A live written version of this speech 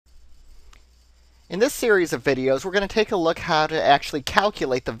In this series of videos, we're going to take a look how to actually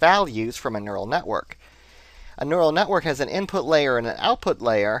calculate the values from a neural network. A neural network has an input layer and an output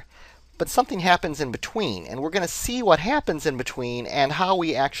layer, but something happens in between, and we're going to see what happens in between and how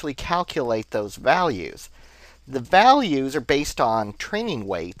we actually calculate those values. The values are based on training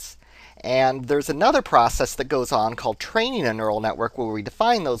weights, and there's another process that goes on called training a neural network where we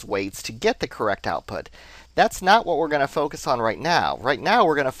define those weights to get the correct output. That's not what we're going to focus on right now. Right now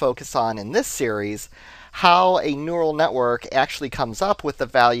we're going to focus on, in this series, how a neural network actually comes up with the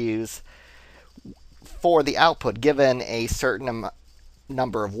values for the output given a certain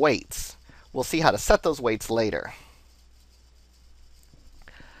number of weights. We'll see how to set those weights later.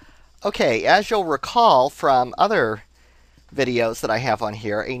 Okay, as you'll recall from other videos that I have on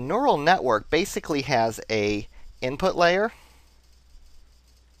here, a neural network basically has an input layer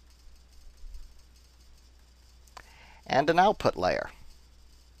and an output layer.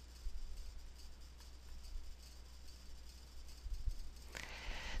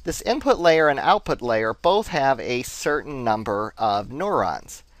 This input layer and output layer both have a certain number of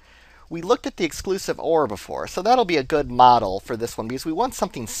neurons. We looked at the exclusive OR before, so that'll be a good model for this one because we want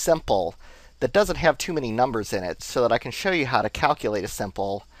something simple that doesn't have too many numbers in it so that I can show you how to calculate a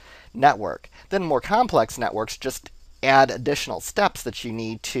simple network. Then more complex networks just add additional steps that you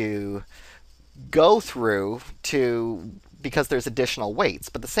need to go through because there's additional weights,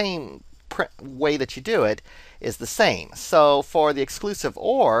 but the same way that you do it is the same. So for the exclusive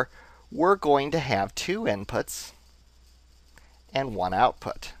OR, we're going to have two inputs and one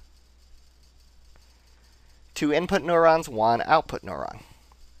output. Two input neurons, one output neuron.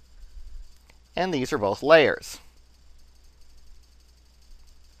 And these are both layers.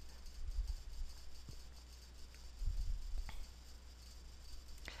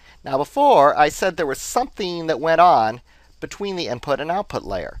 Now before, I said there was something that went on between the input and output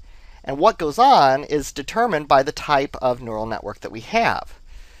layer. And what goes on is determined by the type of neural network that we have.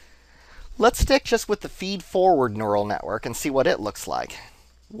 Let's stick just with the feed-forward neural network and see what it looks like.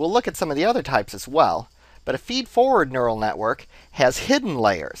 We'll look at some of the other types as well. But a feed-forward neural network has hidden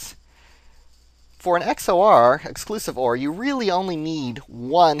layers. For an XOR, exclusive OR, you really only need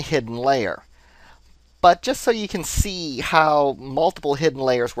one hidden layer. But just so you can see how multiple hidden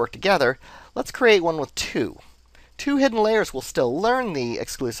layers work together, let's create one with two. Two hidden layers will still learn the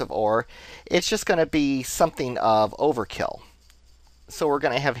exclusive OR. It's just going to be something of overkill. So we're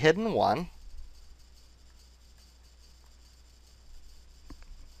going to have hidden 1.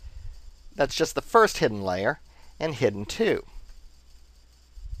 That's just the first hidden layer, and hidden 2.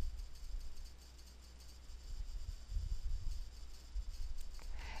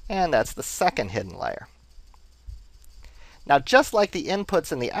 And that's the second hidden layer. Now, just like the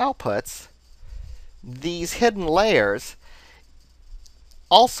inputs and the outputs, these hidden layers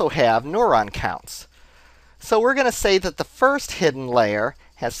also have neuron counts. So we're going to say that the first hidden layer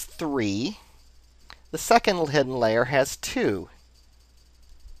has 3. The second hidden layer has 2.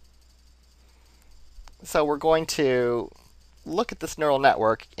 So we're going to look at this neural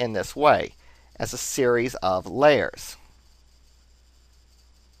network in this way, as a series of layers.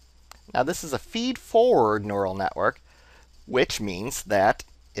 Now this is a feed-forward neural network, which means that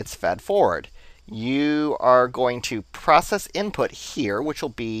it's fed forward. You are going to process input here, which will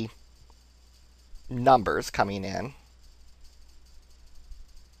be numbers coming in.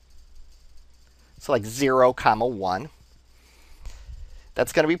 So like 0, 1.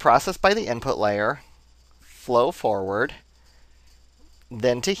 That's going to be processed by the input layer, flow forward,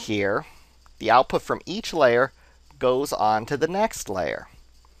 then to here. The output from each layer goes on to the next layer.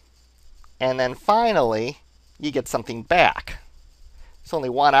 And then finally, you get something back. There's only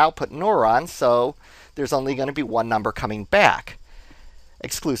one output neuron, so there's only going to be one number coming back.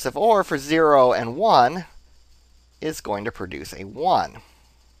 Exclusive OR for 0 and 1 is going to produce a 1.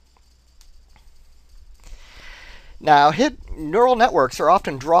 Now, neural networks are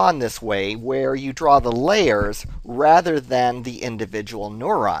often drawn this way, where you draw the layers rather than the individual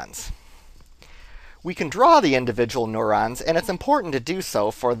neurons. We can draw the individual neurons, and it's important to do so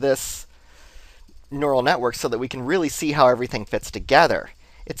for this neural network so that we can really see how everything fits together.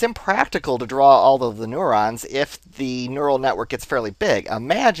 It's impractical to draw all of the neurons if the neural network gets fairly big.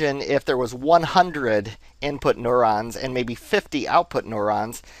 Imagine if there was 100 input neurons and maybe 50 output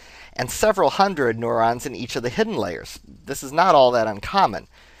neurons and several hundred neurons in each of the hidden layers. This is not all that uncommon.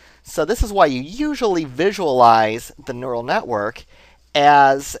 So this is why you usually visualize the neural network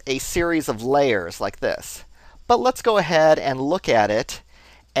as a series of layers like this. But let's go ahead and look at it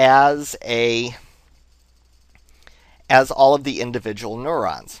as all of the individual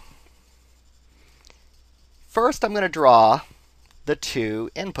neurons. First, I'm going to draw the two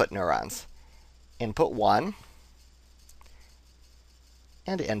input neurons. input 1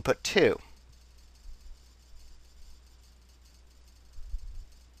 and input 2.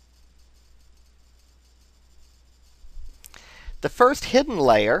 The first hidden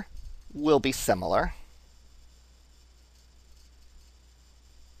layer will be similar.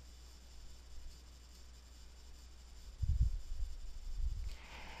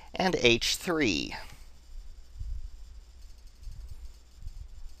 And H3.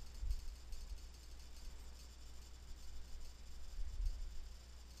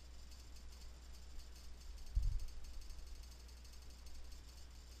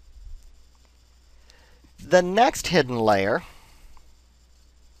 The next hidden layer,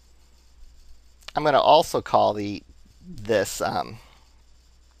 I'm going to also call this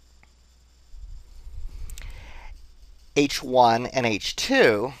H1 and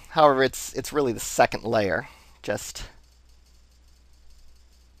H2. However, it's really the second layer.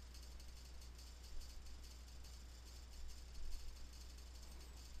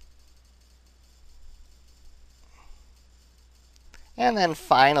 And then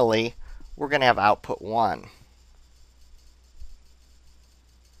finally, we're going to have output 1.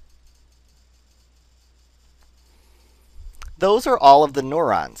 Those are all of the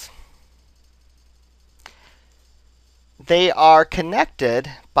neurons. They are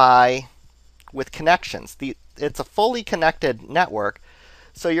connected with connections. It's a fully connected network,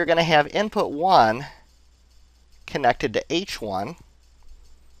 so you're going to have input 1 connected to H1.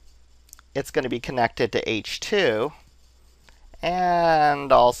 It's going to be connected to H2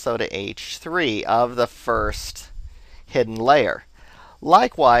 and also to H3 of the first hidden layer.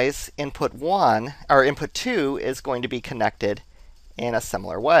 Likewise, input 2 is going to be connected in a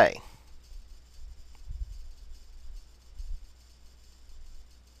similar way.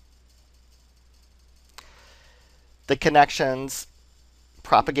 The connections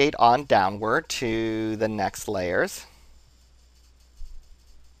propagate on downward to the next layers.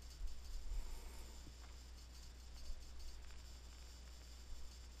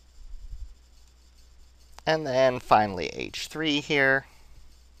 And then finally H3 here.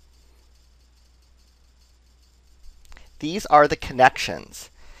 These are the connections.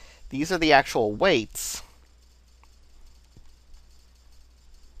 These are the actual weights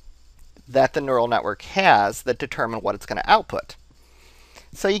that the neural network has that determine what it's going to output.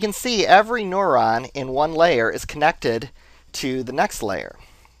 So you can see every neuron in one layer is connected to the next layer,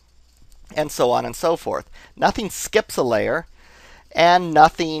 and so on and so forth. Nothing skips a layer, and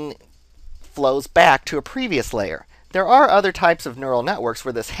nothing flows back to a previous layer. There are other types of neural networks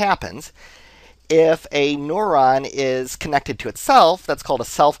where this happens. If a neuron is connected to itself, that's called a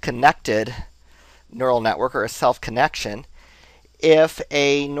self-connected neural network or a self-connection. If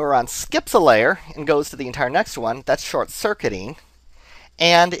a neuron skips a layer and goes to the entire next one, that's short-circuiting.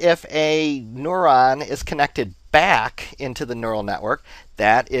 And if a neuron is connected back into the neural network,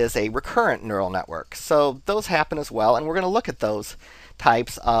 that is a recurrent neural network. So those happen as well, and we're going to look at those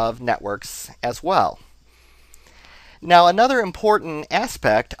types of networks as well. Now, another important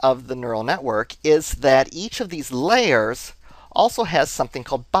aspect of the neural network is that each of these layers also has something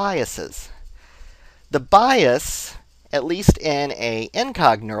called biases. The bias, at least in a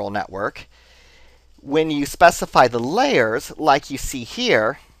incog neural network, when you specify the layers, like you see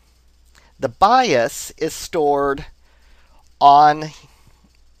here, the bias is stored on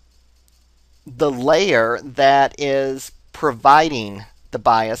the layer that is providing the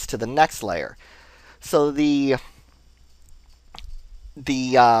bias to the next layer. So the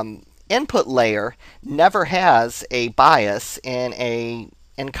input layer never has a bias in a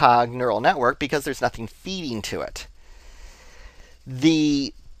incog neural network because there's nothing feeding to it.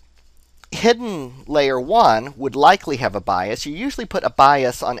 The hidden layer 1 would likely have a bias. You usually put a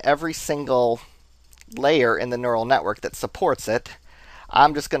bias on every single layer in the neural network that supports it.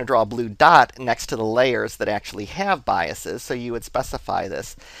 I'm just going to draw a blue dot next to the layers that actually have biases, so you would specify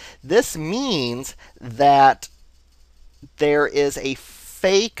this. This means that there is a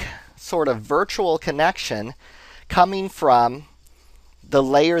fake sort of virtual connection coming from the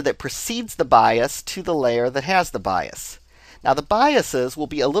layer that precedes the bias to the layer that has the bias. Now, the biases will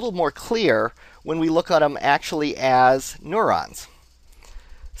be a little more clear when we look at them actually as neurons.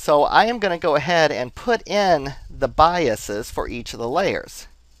 So I am going to go ahead and put in the biases for each of the layers.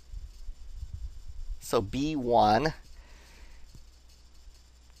 So B1,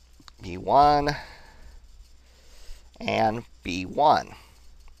 B1, and B1.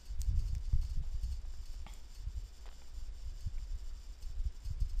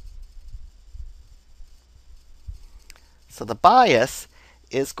 So the bias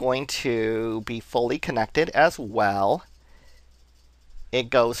is going to be fully connected as well it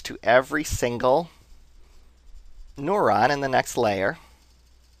goes to every single neuron in the next layer.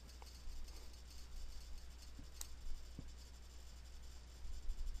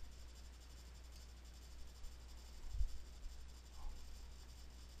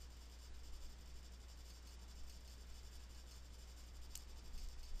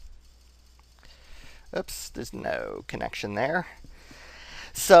 Oops, there's no connection there.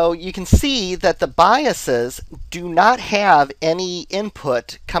 So you can see that the biases do not have any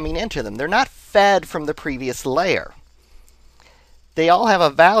input coming into them. They're not fed from the previous layer. They all have a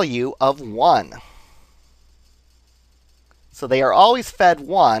value of 1. So they are always fed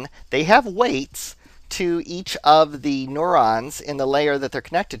 1. They have weights to each of the neurons in the layer that they're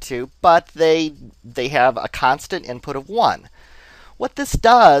connected to, but they have a constant input of 1. What this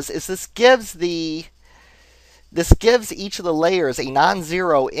does is this gives each of the layers a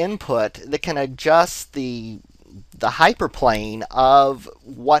non-zero input that can adjust the hyperplane of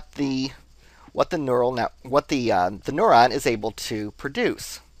what the neuron is able to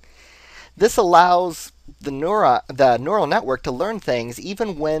produce. This allows the neural network to learn things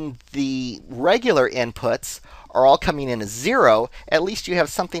even when the regular inputs are all coming in as 0. At least you have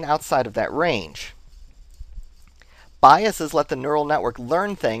something outside of that range. Biases let the neural network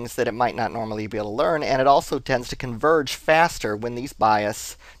learn things that it might not normally be able to learn, and it also tends to converge faster when these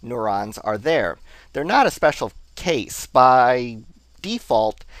bias neurons are there. They're not a special case. By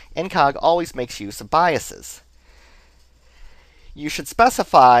default, NCOG always makes use of biases. You should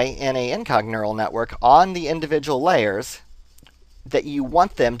specify in a NCOG neural network on the individual layers that you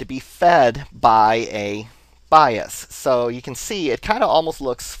want them to be fed by a bias. So you can see it kind of almost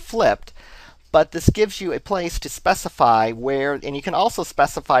looks flipped. But this gives you a place to specify where, and you can also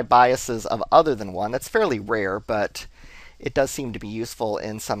specify biases of other than 1. That's fairly rare, but it does seem to be useful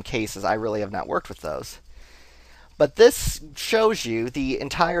in some cases. I really have not worked with those. But this shows you the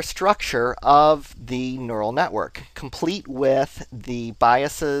entire structure of the neural network, complete with the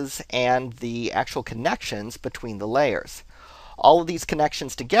biases and the actual connections between the layers. All of these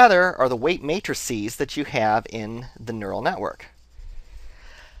connections together are the weight matrices that you have in the neural network.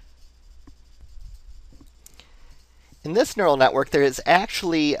 In this neural network, there is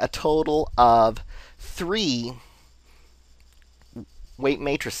actually a total of 3 weight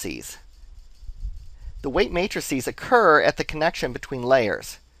matrices. The weight matrices occur at the connection between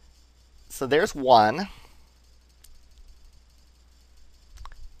layers. So there's 1,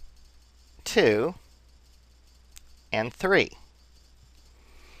 2, and 3.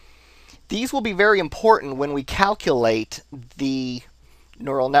 These will be very important when we calculate the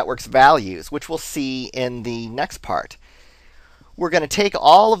neural network's values, which we'll see in the next part. We're going to take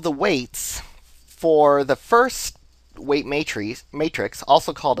all of the weights for the first weight matrix,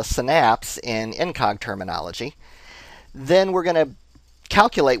 also called a synapse in NCOG terminology. Then we're going to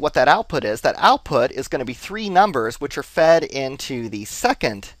calculate what that output is. That output is going to be 3 numbers which are fed into the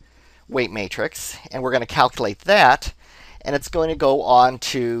second weight matrix, and we're going to calculate that, and it's going to go on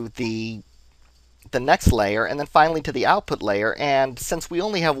to the next layer, and then finally to the output layer. And since we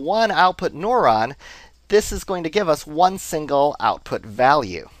only have 1 output neuron, this is going to give us 1 single output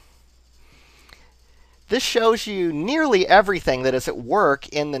value. This shows you nearly everything that is at work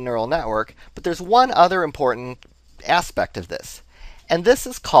in the neural network, but there's one other important aspect of this, and this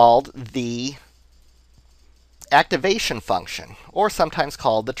is called the activation function, or sometimes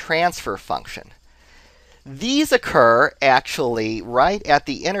called the transfer function. These occur actually right at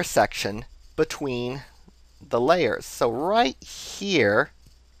the intersection between the layers. So right here,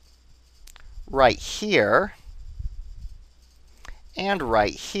 and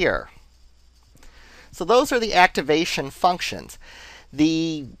right here. So those are the activation functions.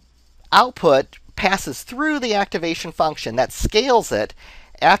 The output passes through the activation function that scales it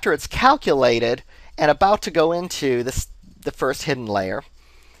after it's calculated and about to go into the first hidden layer.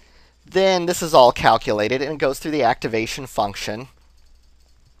 Then this is all calculated and it goes through the activation function.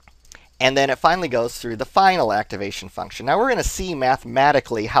 And then it finally goes through the final activation function. Now we're going to see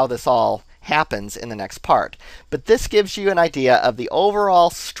mathematically how this all happens in the next part. But this gives you an idea of the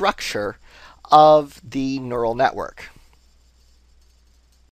overall structure of the neural network.